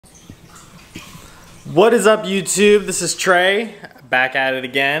What is up, YouTube? This is Trey, back at it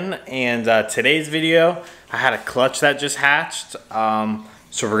again, and today's video, I had a clutch that just hatched,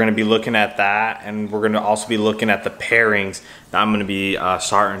 so we're going to be looking at that, and we're going to also be looking at the pairings that I'm going to be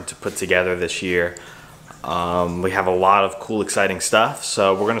starting to put together this year. We have a lot of cool, exciting stuff,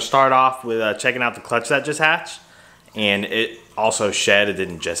 so we're going to start off with checking out the clutch that just hatched, and it also shed. It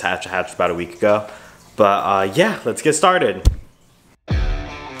didn't just hatch, it hatched about a week ago, but yeah, let's get started.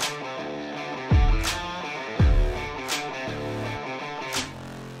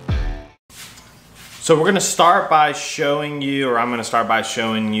 So we're gonna start by showing you, or I'm gonna start by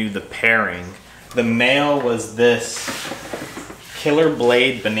showing you the pairing. The male was this Killer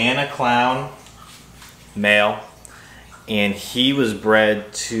Blade Banana Clown male, and he was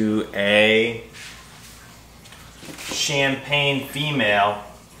bred to a Champagne female.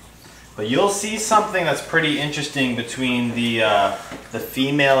 But you'll see something that's pretty interesting between the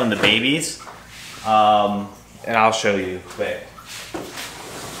female and the babies, and I'll show you quick.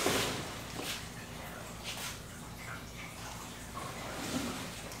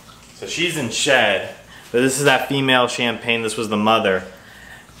 So she's in shed, but this is that female Champagne. This was the mother.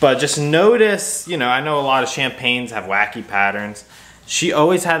 But just notice, you know, I know a lot of Champagnes have wacky patterns. She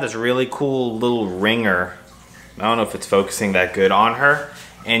always had this really cool little ringer. I don't know if it's focusing that good on her.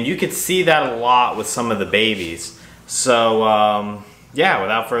 And you could see that a lot with some of the babies. So yeah,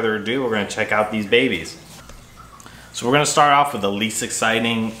 without further ado, we're gonna check out these babies. So we're gonna start off with the least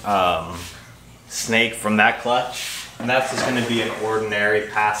exciting snake from that clutch. And that's just going to be an ordinary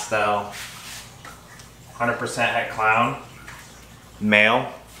pastel 100% het clown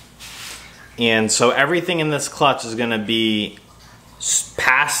male. And so everything in this clutch is going to be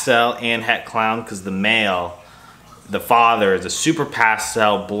pastel and het clown, because the male, the father, is a super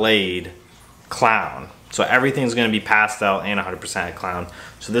pastel blade clown. So everything's going to be pastel and 100% het clown.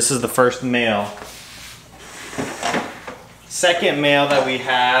 So this is the first male. Second male that we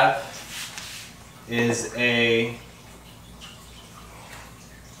have is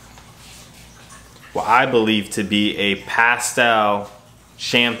what I believe to be a pastel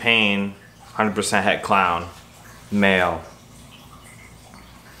Champagne 100% het clown male.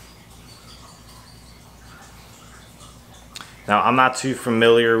 Now, I'm not too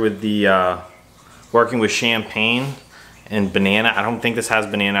familiar with the working with Champagne and banana. I don't think this has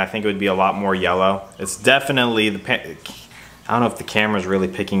banana. I think it would be a lot more yellow. It's definitely I don't know if the camera's really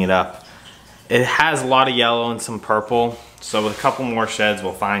picking it up. It has a lot of yellow and some purple. So with a couple more sheds,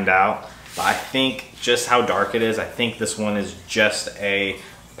 we'll find out. But I think just how dark it is, I think this one is just a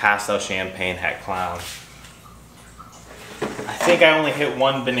pastel Champagne het clown. I think I only hit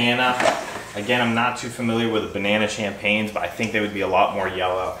one banana. Again, I'm not too familiar with the banana Champagnes, but I think they would be a lot more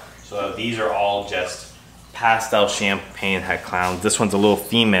yellow. So these are all just pastel Champagne het clowns. This one's a little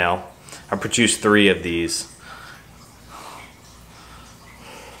female. I produced 3 of these.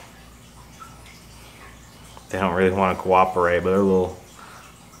 They don't really want to cooperate, but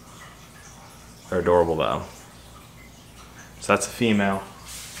they're adorable though. So that's a female.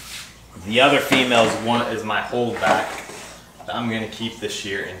 The other female is my holdback that I'm gonna keep this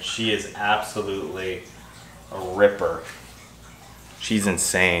year, and she is absolutely a ripper. She's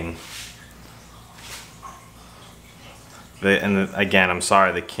insane. And again, I'm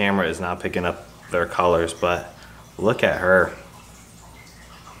sorry, the camera is not picking up their colors, but look at her.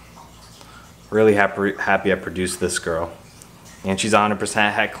 Really happy I produced this girl. And she's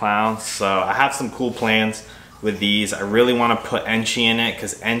 100% het clown, so I have some cool plans with these. I really want to put Enchi in it,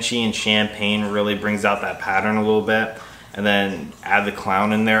 because Enchi and Champagne really brings out that pattern a little bit. And then add the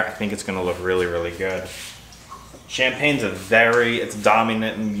clown in there. I think it's going to look really, really good. Champagne's it's a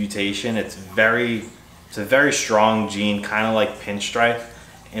dominant mutation. It's a very strong gene, kind of like Pinstripe,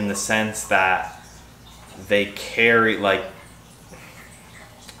 in the sense that they carry, like,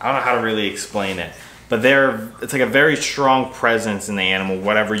 I don't know how to really explain it. But it's like a very strong presence in the animal.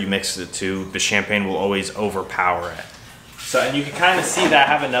 Whatever you mix it to, the Champagne will always overpower it. So, and you can kind of see that.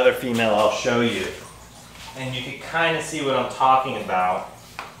 I have another female I'll show you. And you can kind of see what I'm talking about.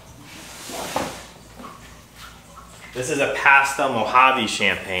 This is a pastel Mojave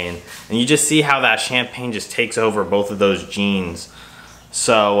Champagne. And you just see how that Champagne just takes over both of those genes.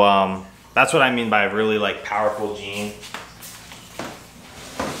 So that's what I mean by a really like powerful gene.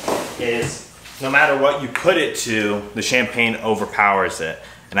 Is no matter what you put it to, the Champagne overpowers it.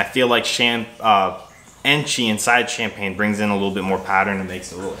 And I feel like Enchi inside Champagne brings in a little bit more pattern and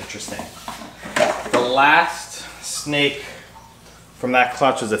makes it a little interesting. The last snake from that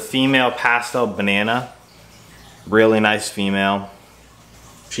clutch was a female pastel banana. Really nice female.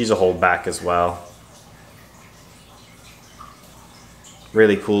 She's a holdback as well.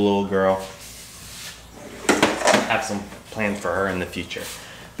 Really cool little girl. have some plans for her in the future.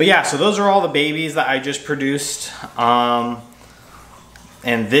 But yeah, so those are all the babies that I just produced. And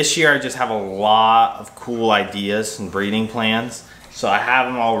this year I just have a lot of cool ideas and breeding plans. So I have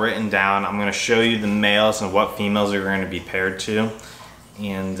them all written down. I'm gonna show you the males and what females are gonna be paired to.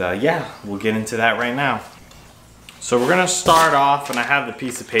 And yeah, we'll get into that right now. So we're gonna start off, and I have the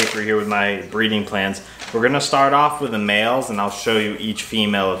piece of paper here with my breeding plans. We're gonna start off with the males, and I'll show you each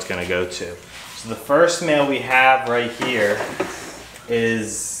female it's gonna go to. So the first male we have right here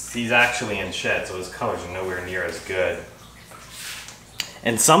he's actually in shed, so his colors are nowhere near as good.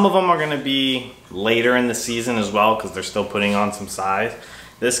 And some of them are gonna be later in the season as well, because they're still putting on some size.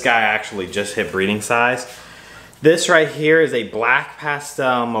 This guy actually just hit breeding size. This right here is a black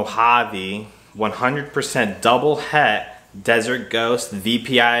pastel Mojave, 100% double het desert ghost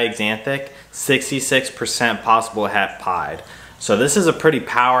VPI axanthic, 66% possible het pied. So this is a pretty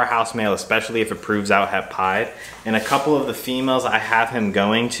powerhouse male, especially if it proves out het pied. And a couple of the females I have him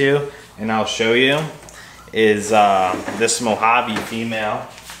going to, and I'll show you, is this Mojave female.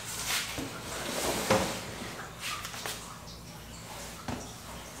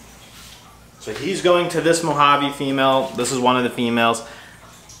 So he's going to this Mojave female. This is one of the females.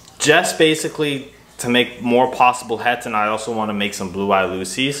 Just basically to make more possible hets, and I also want to make some Blue Eye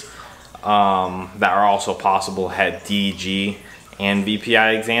Lucies that are also possible het DG and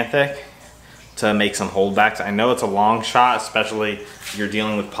VPI axanthic to make some holdbacks. I know it's a long shot, especially if you're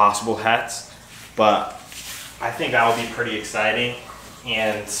dealing with possible hets, but I think that would be pretty exciting.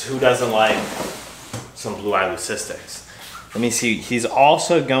 And who doesn't like some Blue Eye Leucistics? Let me see, he's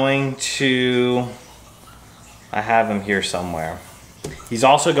also going to, I have him here somewhere. He's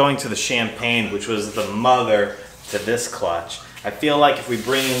also going to the Champagne, which was the mother to this clutch. I feel like if we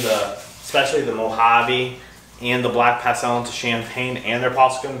bring in especially the Mojave and the Black Pastel into Champagne, and they're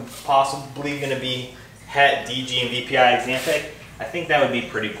possibly going to be het, DG, and VPI axanthic, I think that would be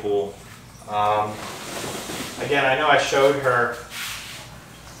pretty cool. Again, I know I showed her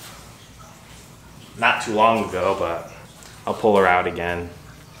not too long ago, but I'll pull her out again.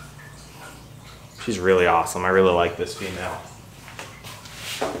 She's really awesome. I really like this female.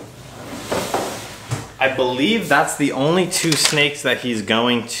 I believe that's the only two snakes that he's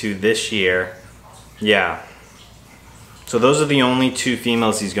going to this year. Yeah. So those are the only two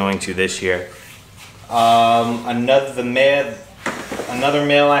females he's going to this year. Another male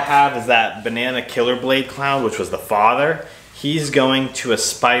I have is that Banana Killer Blade Clown, which was the father. He's going to a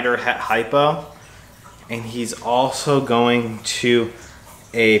Spider Het Hypo. And he's also going to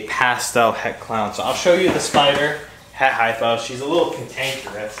a Pastel Het Clown. So I'll show you the Spider Het Hypo. She's a little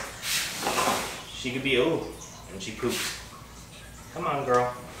cantankerous. She could be, ooh, and she poops. Come on,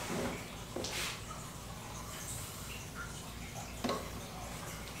 girl.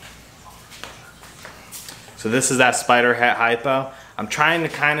 So this is that Spider Het Hypo. I'm trying to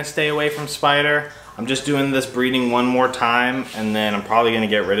kind of stay away from Spider. I'm just doing this breeding one more time, and then I'm probably gonna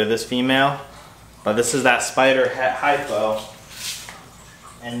get rid of this female. But this is that Spider Het Hypo.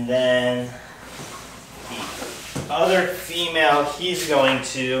 And then the other female he's going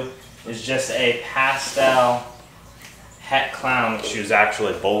to is just a Pastel Het Clown, which she was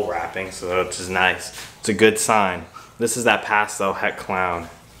actually bull wrapping, so it's just nice. It's a good sign. This is that Pastel Het Clown.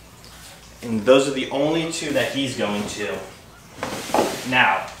 And those are the only two that he's going to.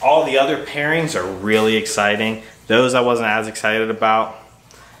 Now, all the other pairings are really exciting. Those I wasn't as excited about.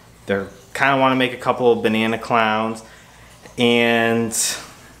 They're kind of want to make a couple of Banana Clowns. And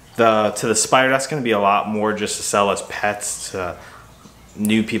to the Spider, that's going to be a lot more just to sell as pets to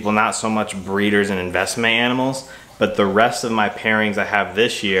new people, not so much breeders and investment animals. But the rest of my pairings I have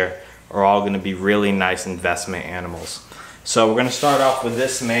this year are all going to be really nice investment animals. So we're going to start off with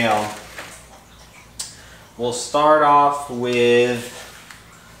this male. We'll start off with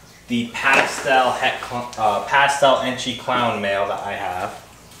the Pastel Enchi Clown male that I have.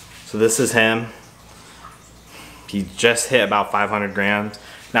 So this is him. He just hit about 500 grams.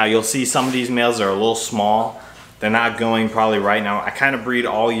 Now you'll see some of these males are a little small. They're not going probably right now. I kind of breed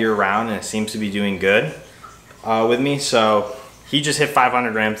all year round, and it seems to be doing good with me. So he just hit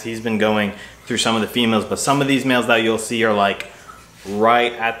 500 grams. He's been going through some of the females, but some of these males that you'll see are like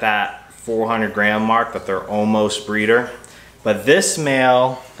right at that 400 gram mark, that they're almost breeder. But this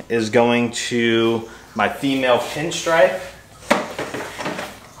male is going to my female Pinstripe.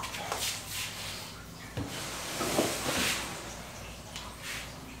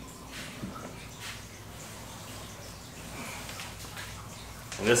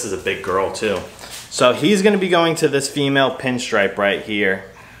 And this is a big girl too. So he's going to be going to this female Pinstripe right here.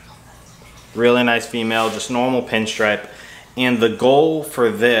 Really nice female, just normal Pinstripe. And the goal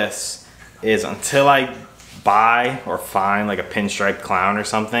for this is, until I buy or find like a pinstripe clown or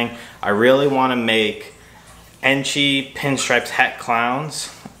something, I really want to make Enchi pinstripes het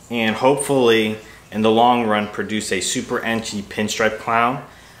clowns, and hopefully in the long run produce a super Enchi pinstripe clown.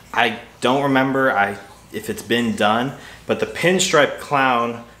 I don't remember if it's been done, but the pinstripe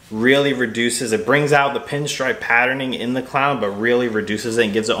clown really reduces, it brings out the pinstripe patterning in the clown, but really reduces it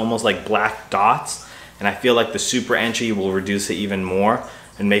and gives it almost like black dots. And I feel like the super Enchi will reduce it even more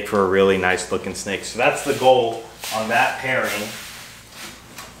and make for a really nice looking snake. So that's the goal on that pairing.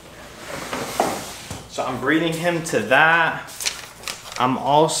 So I'm breeding him to that. I'm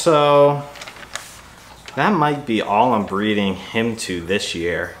also, that might be all I'm breeding him to this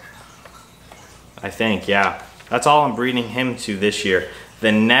year. I think, yeah. That's all I'm breeding him to this year.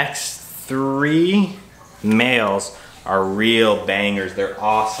 The next 3 males are real bangers. They're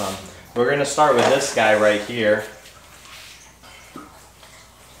awesome. We're gonna start with this guy right here.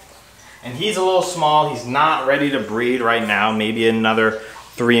 And he's a little small. He's not ready to breed right now, maybe another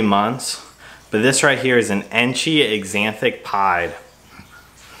 3 months. But this right here is an Enchi Axanthic Pied.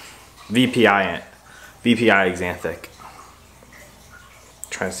 VPI Axanthic.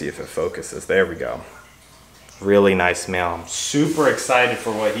 Trying to see if it focuses. There we go. Really nice male. I'm super excited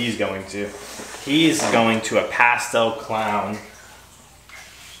for what he's going to. He's going to a pastel clown.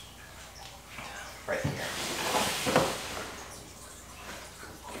 Right here.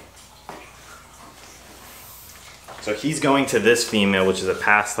 So he's going to this female, which is a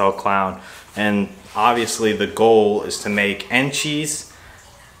pastel clown. And obviously the goal is to make Enchis,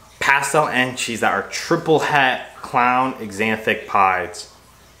 pastel Enchis that are triple het clown Axanthic Pieds.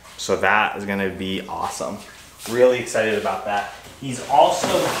 So that is gonna be awesome. Really excited about that. He's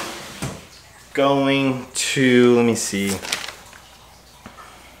also going to, let me see.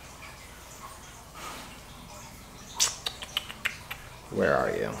 Where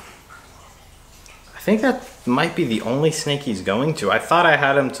are you? I think that might be the only snake he's going to. I thought I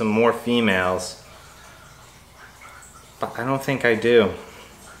had him to more females, but I don't think I do.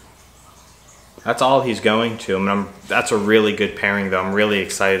 That's all he's going to. I mean, that's a really good pairing though. I'm really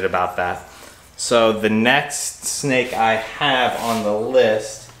excited about that. So the next snake I have on the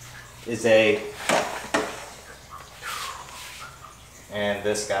list is and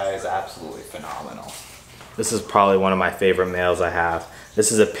this guy is absolutely phenomenal. This is probably one of my favorite males I have.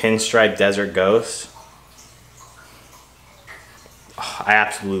 This is a pinstripe Desert Ghost. Oh, I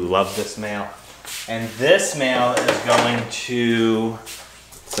absolutely love this male. And this male is going to,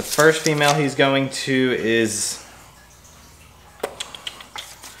 the first female he's going to is,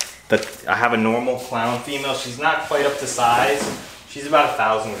 I have a normal clown female. She's not quite up to size. She's about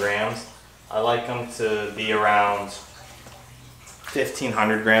 1,000 grams. I like them to be around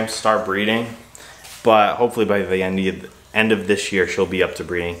 1,500 grams to start breeding. But hopefully by the end of this year, she'll be up to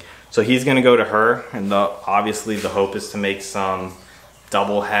breeding. So he's gonna go to her, and obviously the hope is to make some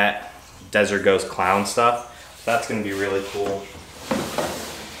double het Desert Ghost clown stuff. That's gonna be really cool.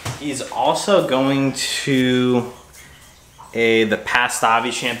 He's also going to the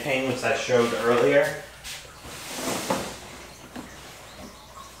Pastavi champagne, which I showed earlier.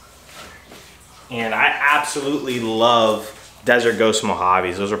 And I absolutely love Desert Ghost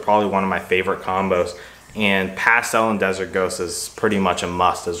Mojaves. Those are probably one of my favorite combos. And pastel and Desert Ghost is pretty much a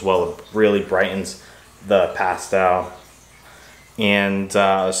must as well. It really brightens the pastel. And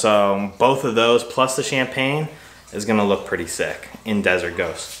so both of those plus the champagne is gonna look pretty sick in Desert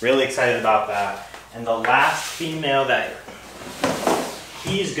Ghost. Really excited about that. And the last female that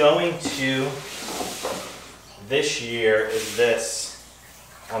he's going to this year is this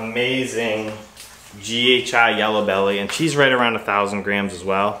amazing GHI Yellow Belly, and she's right around 1,000 grams as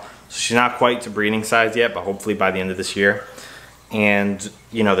well. So she's not quite to breeding size yet, but hopefully by the end of this year. And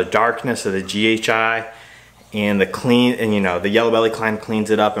you know, the darkness of the GHI and the clean, and you know, the Yellow Belly climb cleans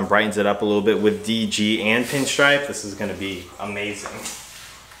it up and brightens it up a little bit with DG and pinstripe. This is going to be amazing.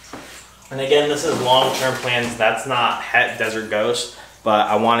 And again, this is long-term plans. That's not het Desert Ghost, but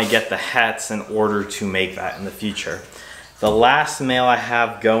I want to get the hets in order to make that in the future. The last male I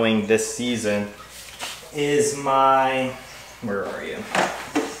have going this season is my, where are you?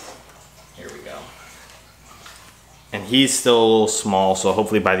 Here we go. And he's still a little small, so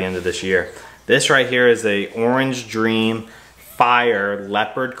hopefully by the end of this year. This right here is a Orange Dream Fire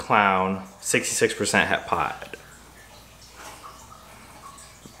Leopard Clown, 66% het pod.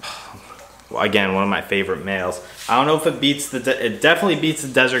 Again, one of my favorite males. I don't know if it beats it definitely beats the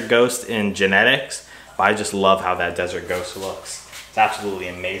Desert Ghost in genetics, but I just love how that Desert Ghost looks. It's absolutely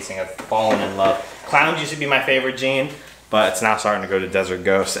amazing. I've fallen in love. Clowns used to be my favorite gene, but it's now starting to go to Desert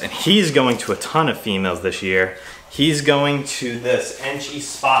Ghost. And he's going to a ton of females this year. He's going to this Enchi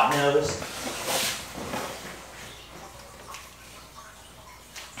Spot Nose.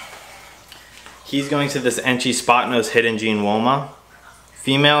 he's going to this Enchi Spot Nose Hidden Gene Woma.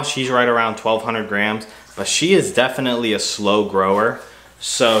 Female, she's right around 1,200 grams, but she is definitely a slow grower.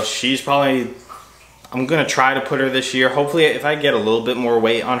 So she's probably, I'm gonna try to put her this year. Hopefully if I get a little bit more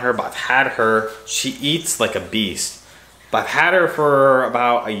weight on her, but I've had her, she eats like a beast. But I've had her for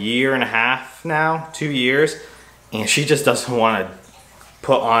about 1.5 years now, 2 years, and she just doesn't want to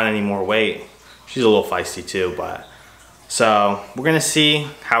put on any more weight. She's a little feisty too, but so we're gonna see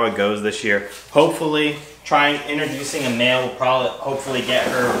how it goes this year. Hopefully, trying introducing a male will probably hopefully get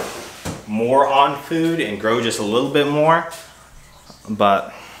her more on food and grow just a little bit more.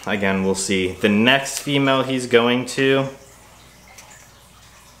 But again, we'll see. The next female he's going to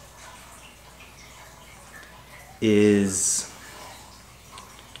is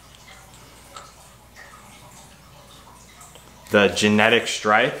the Genetic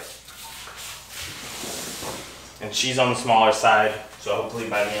Stripe, and she's on the smaller side, so hopefully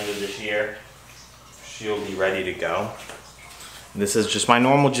by the end of this year she'll be ready to go. This is just my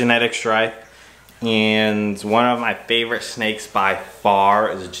normal Genetic Stripe, and one of my favorite snakes by far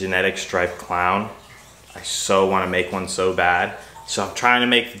is a Genetic Stripe Clown. I so want to make one so bad, so I'm trying to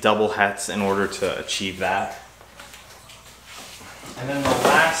make the double hets in order to achieve that. And then the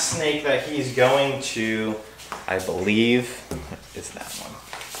last snake that he's going to, I believe, is that one.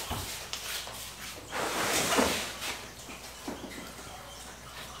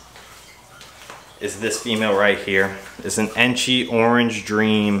 Is this female right here. It's an Enchi Orange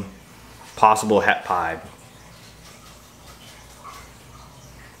Dream Possible Het Pied.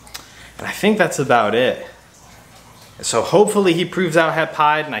 And I think that's about it. So hopefully he proves out Het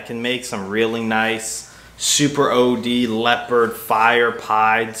Pied and I can make some really nice Super OD Leopard Fire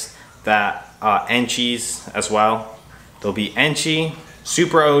Pieds that Enchis as well. There'll be Enchi,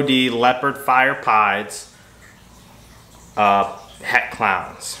 Super OD Leopard Fire Pieds, Het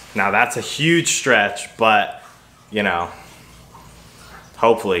Clowns. Now that's a huge stretch, but you know,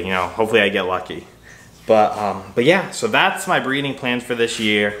 hopefully I get lucky. But yeah, so that's my breeding plans for this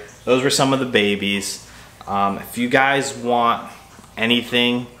year. Those were some of the babies. If you guys want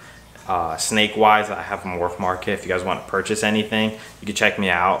anything snake wise, I have a Morph Market. If you guys want to purchase anything, you can check me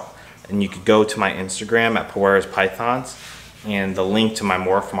out, and you could go to my Instagram at Puera's Pythons, and the link to my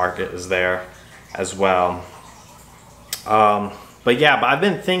Morph Market is there as well. But yeah, I've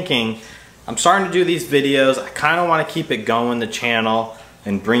been thinking, I'm starting to do these videos. I kind of want to keep it going, the channel,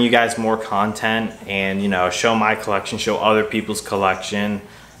 and bring you guys more content, and you know, show my collection, show other people's collection,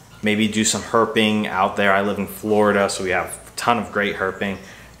 maybe do some herping out there. I live in Florida, so we have a ton of great herping.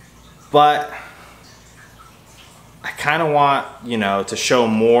 But I kind of want, you know, to show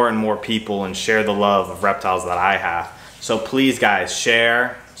more and more people and share the love of reptiles that I have. So please guys,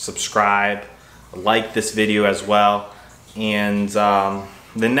 share, subscribe, like this video as well. And the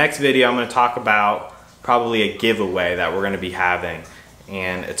next video I'm going to talk about probably a giveaway that we're going to be having.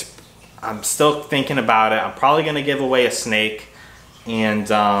 And I'm still thinking about it. I'm probably going to give away a snake. And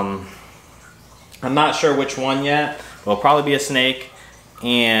I'm not sure which one yet. It'll probably be a snake.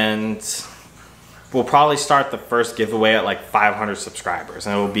 And we'll probably start the first giveaway at like 500 subscribers,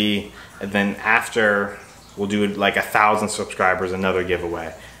 and it will be, and then after we'll do like 1,000 subscribers, another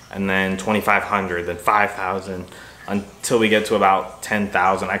giveaway, and then 2,500, then 5,000, until we get to about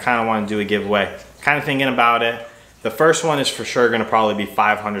 10,000. I kind of want to do a giveaway, kind of thinking about it. The first one is for sure going to probably be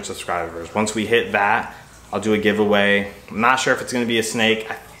 500 subscribers. Once we hit that, I'll do a giveaway. I'm not sure if it's going to be a snake.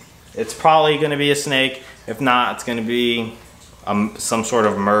 It's probably going to be a snake. If not, it's going to be some sort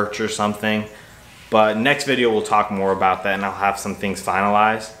of merch or something. But next video we'll talk more about that, and I'll have some things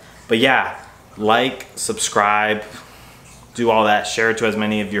finalized. But yeah, like, subscribe, do all that, share it to as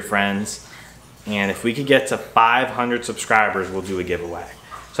many of your friends. And if we could get to 500 subscribers, we'll do a giveaway.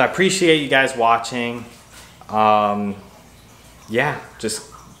 So I appreciate you guys watching. Yeah, just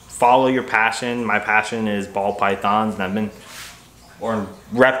follow your passion. My passion is ball pythons, and or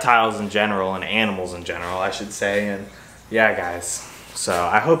reptiles in general, and animals in general, I should say. And yeah, guys, so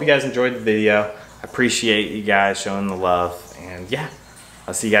I hope you guys enjoyed the video. I appreciate you guys showing the love, and yeah,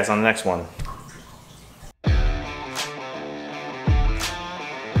 I'll see you guys on the next one.